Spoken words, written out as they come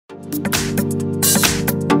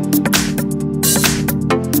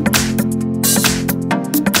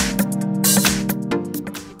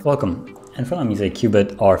Welcome, in front of me is a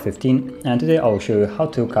CUBOT R15, and today I will show you how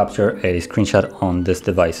to capture a screenshot on this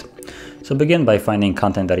device. So begin by finding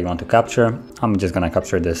content that you want to capture. I'm just going to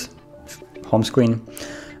capture this home screen,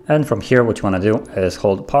 and from here what you want to do is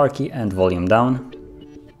hold power key and volume down,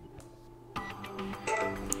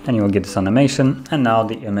 and you will get this animation, and now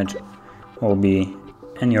the image will be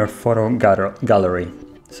in your photo gallery.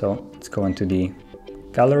 So let's go into the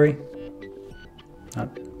gallery,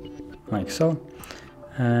 like so.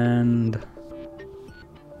 And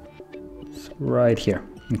it's right here.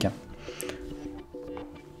 Okay.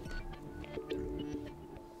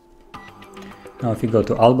 Now if you go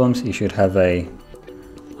to albums, you should have a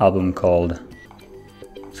album called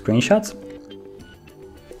screenshots,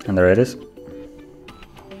 and there it is.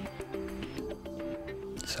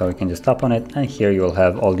 So you can just tap on it, and here you will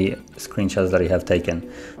have all the screenshots that you have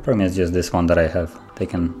taken. For me it's just this one that I have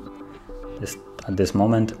taken just at this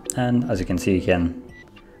moment, and as you can see you can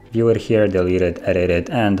view it here, delete it, edit it,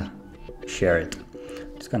 and share it.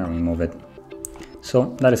 Just gonna remove it.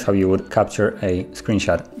 So that is how you would capture a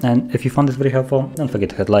screenshot. And if you found this video helpful, don't forget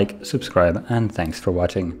to hit like, subscribe, and thanks for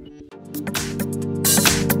watching.